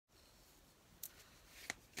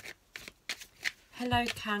Hello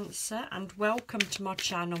Cancer, and welcome to my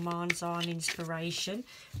channel Mind's Eye Inspiration.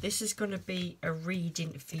 This is going to be a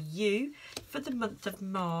reading for you for the month of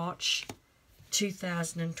March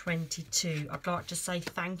 2022. I'd like to say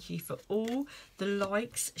thank you for all the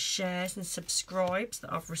likes, shares and subscribes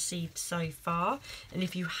that I've received so far. And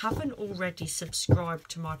if you haven't already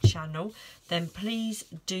subscribed to my channel, then please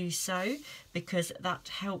do so, because that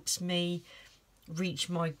helps me reach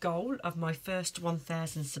my goal of my first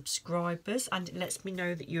 1,000 subscribers, and it lets me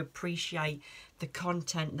know that you appreciate the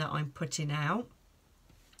content that I'm putting out.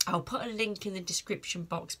 I'll put a link in the description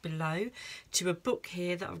box below to a book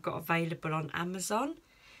here that I've got available on Amazon.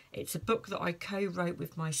 It's a book that I co-wrote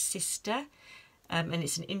with my sister, and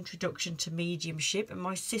it's an introduction to mediumship. And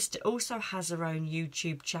my sister also has her own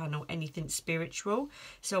YouTube channel, Anything Spiritual.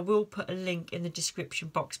 So I will put a link in the description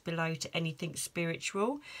box below to Anything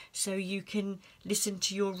Spiritual, so you can listen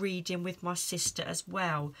to your reading with my sister as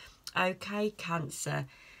well. Okay, Cancer.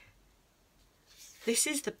 This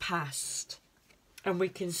is the past. And we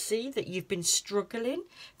can see that you've been struggling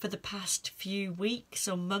for the past few weeks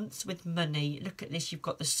or months with money. Look at this, you've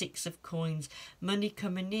got the Six of Coins. Money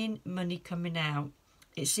coming in, money coming out.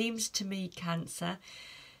 It seems to me, Cancer,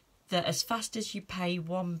 that as fast as you pay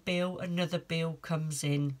one bill, another bill comes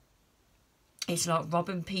in. It's like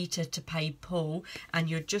robbing Peter to pay Paul, and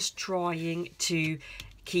you're just trying to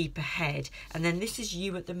keep ahead. And then this is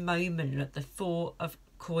you at the moment, at the Four of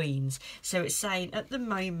Coins. So it's saying at the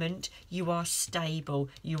moment you are stable,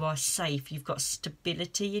 you are safe, you've got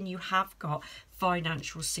stability, and you have got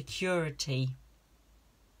financial security.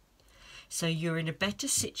 So you're in a better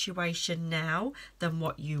situation now than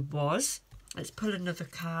what you was. Let's pull another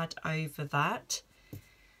card over that.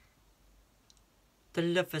 The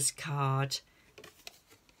Lover's card.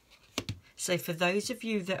 So for those of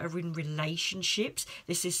you that are in relationships,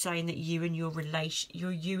 this is saying that you and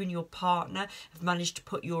your partner have managed to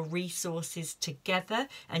put your resources together,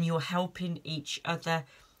 and you're helping each other,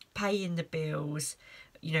 paying the bills,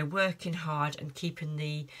 you know, working hard and keeping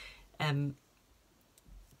the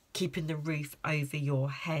roof over your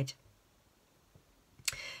head.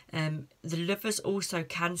 The Lovers also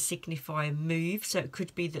can signify a move, so it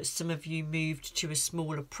could be that some of you moved to a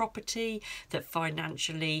smaller property that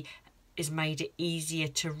financially has made it easier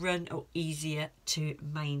to run or easier to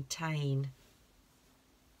maintain.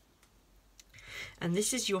 And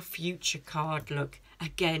this is your future card. Look,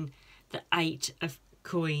 again, the Eight of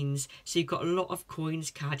Coins. So you've got a lot of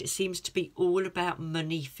coins card. It seems to be all about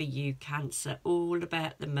money for you, Cancer, all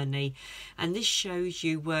about the money. And this shows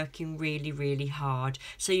you working really, really hard.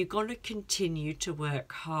 So you're going to continue to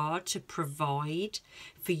work hard to provide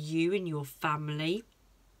for you and your family,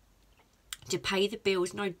 to pay the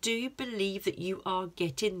bills. And I do believe that you are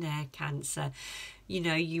getting there, Cancer. You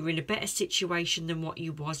know, you're in a better situation than what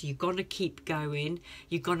you was. You're going to keep going.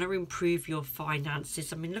 You're going to improve your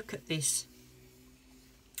finances. I mean, look at this.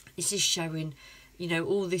 This is showing, you know,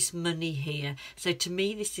 all this money here. So to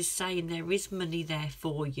me, this is saying there is money there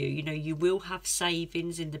for you. You know, you will have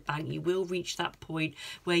savings in the bank. You will reach that point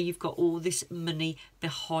where you've got all this money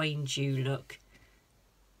behind you, look.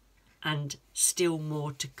 And still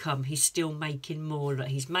more to come. He's still making more. Look,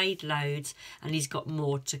 he's made loads and he's got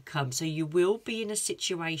more to come. So you will be in a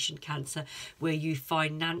situation, Cancer, where you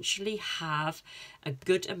financially have a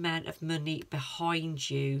good amount of money behind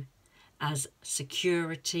you as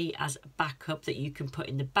security, as backup that you can put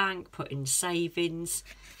in the bank, put in savings.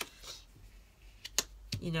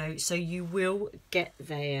 You know, so you will get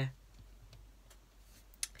there.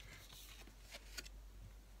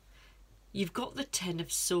 You've got the Ten of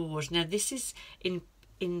Swords. Now this is in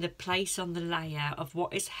the place on the layout of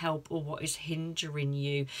what is help or what is hindering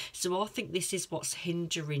you. So I think this is what's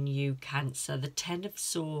hindering you, Cancer, the Ten of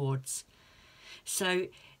Swords. So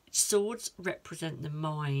swords represent the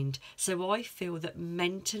mind. So I feel that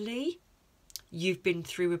mentally you've been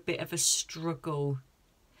through a bit of a struggle.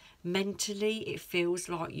 Mentally, it feels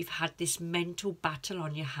like you've had this mental battle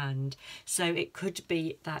on your hand. So it could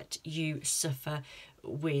be that you suffer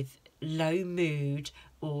with low mood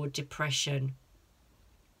or depression,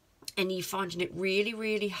 and you're finding it really,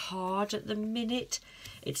 really hard at the minute.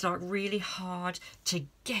 It's like really hard to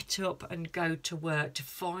get up and go to work, to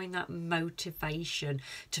find that motivation,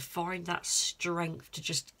 to find that strength to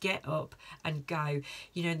just get up and go.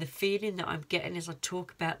 You know, and the feeling that I'm getting as I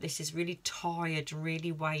talk about this is really tired and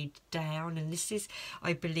really weighed down. And this is,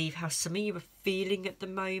 I believe, how some of you are feeling at the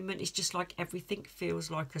moment. It's just like everything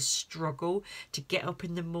feels like a struggle to get up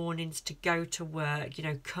in the mornings, to go to work, you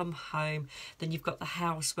know, come home. Then you've got the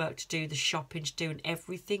housework to do, the shopping to do, and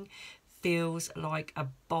everything feels like a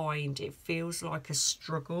bind. It feels like a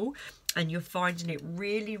struggle, and you're finding it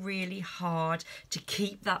really, really hard to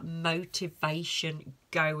keep that motivation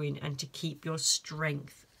going and to keep your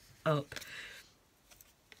strength up.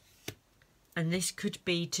 And this could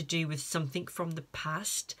be to do with something from the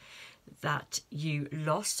past that you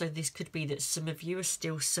lost. So this could be that some of you are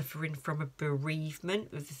still suffering from a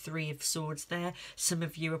bereavement with the Three of Swords there. Some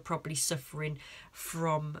of you are probably suffering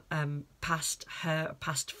from past hurt,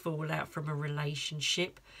 past fallout from a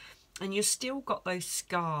relationship. And you've still got those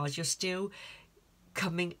scars. You're still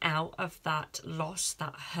coming out of that loss,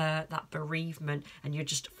 that hurt, that bereavement, and you're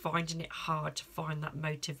just finding it hard to find that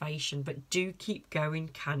motivation. But do keep going,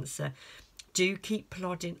 Cancer. Do keep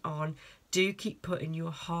plodding on. Do keep putting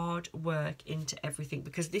your hard work into everything,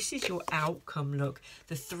 because this is your outcome. Look,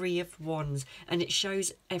 the Three of Wands, and it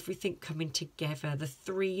shows everything coming together. The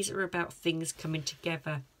threes are about things coming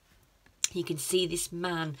together. You can see this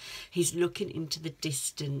man, he's looking into the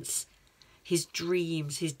distance. His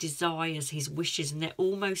dreams, his desires, his wishes, and they're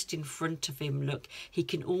almost in front of him. Look, he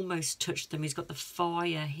can almost touch them. He's got the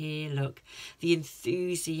fire here, look, the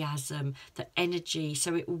enthusiasm, the energy.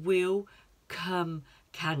 So it will come,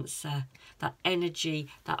 Cancer. That energy,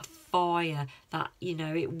 that fire, that, you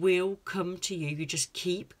know, it will come to you. You just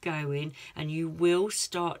keep going and you will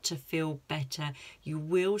start to feel better. You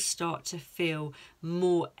will start to feel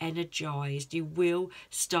more energized. You will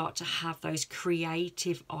start to have those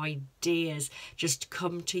creative ideas just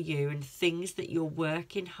come to you, and things that you're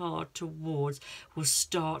working hard towards will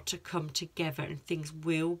start to come together and things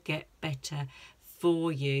will get better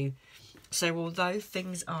for you. So although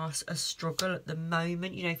things are a struggle at the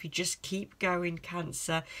moment, you know, if you just keep going,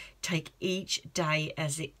 Cancer, take each day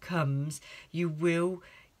as it comes, you will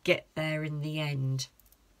get there in the end.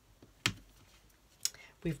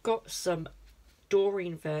 We've got some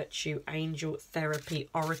Doreen Virtue Angel Therapy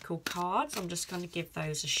Oracle cards. I'm just going to give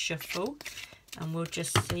those a shuffle and we'll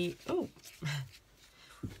just see. Oh,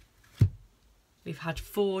 we've had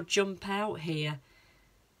 4 jump out here.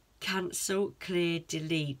 Cancel, clear,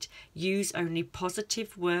 delete. Use only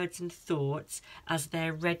positive words and thoughts as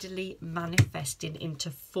they're readily manifesting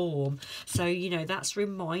into form. So, you know, that's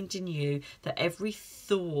reminding you that every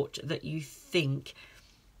thought that you think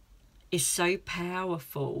is so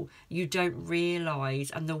powerful, you don't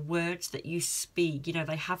realise, and the words that you speak, you know,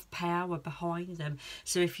 they have power behind them.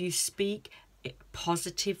 So if you speak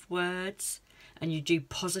positive words and you do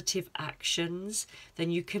positive actions, then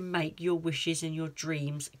you can make your wishes and your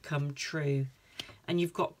dreams come true. And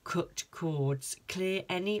you've got cut cords. Clear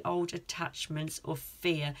any old attachments or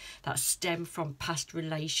fear that stem from past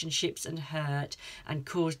relationships and hurt and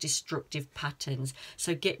cause destructive patterns.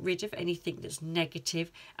 So get rid of anything that's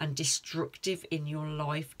negative and destructive in your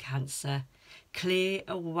life, Cancer. Clear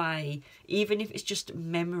away, even if it's just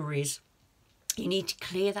memories. You need to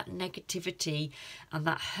clear that negativity and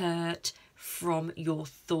that hurt from your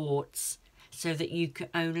thoughts so that you can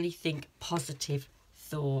only think positive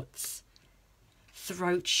thoughts.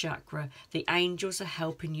 Throat chakra, the angels are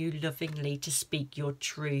helping you lovingly to speak your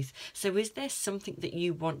truth. So is there something that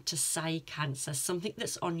you want to say, Cancer, something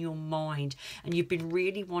that's on your mind and you've been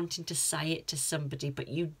really wanting to say it to somebody but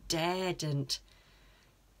you daren't?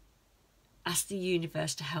 Ask the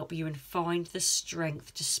universe to help you and find the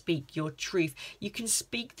strength to speak your truth. You can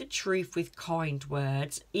speak the truth with kind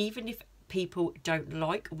words, even if people don't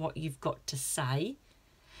like what you've got to say.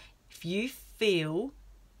 If you feel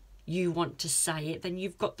you want to say it, then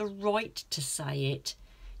you've got the right to say it.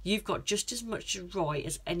 You've got just as much right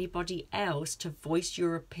as anybody else to voice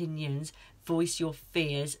your opinions, voice your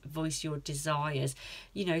fears, voice your desires.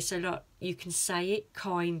 You know, so like, you can say it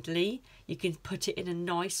kindly, you can put it in a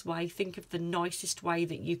nice way, think of the nicest way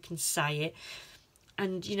that you can say it,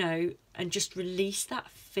 and, you know, and just release that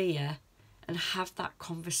fear and have that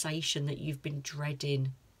conversation that you've been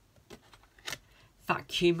dreading.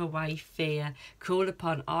 Vacuum away fear. Call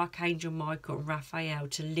upon Archangel Michael and Raphael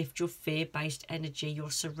to lift your fear-based energy,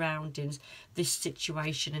 your surroundings, this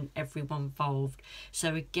situation and everyone involved.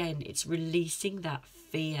 So again, it's releasing that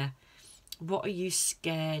fear. What are you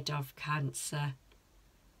scared of, Cancer?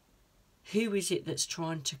 Who is it that's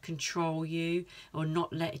trying to control you or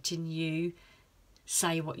not letting you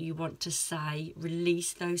say what you want to say?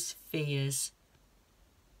 Release those fears.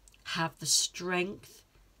 Have the strength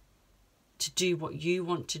to do what you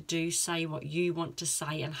want to do, say what you want to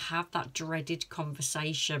say, and have that dreaded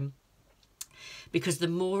conversation. Because the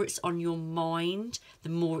more it's on your mind, the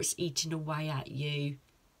more it's eating away at you.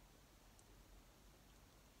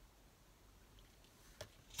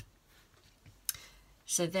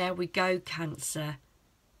 So there we go, Cancer.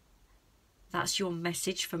 That's your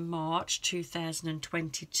message for March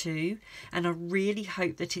 2022, and I really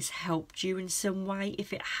hope that it's helped you in some way.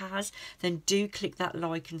 If it has, then do click that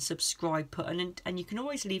like and subscribe button, and you can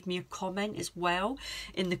always leave me a comment as well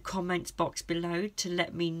in the comments box below to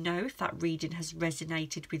let me know if that reading has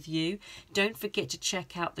resonated with you. Don't forget to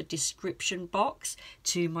check out the description box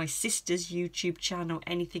to my sister's YouTube channel,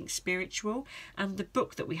 Anything Spiritual, and the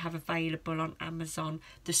book that we have available on Amazon,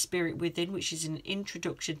 The Spirit Within, which is an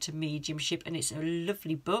introduction to mediumship, and it's a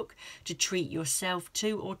lovely book to treat yourself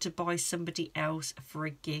to or to buy somebody else for a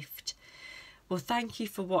gift. Well, thank you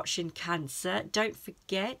for watching, Cancer. Don't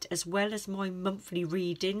forget, as well as my monthly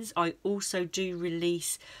readings, I also do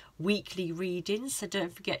release weekly readings, so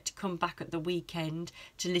don't forget to come back at the weekend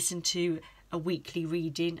to listen to a weekly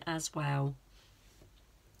reading as well.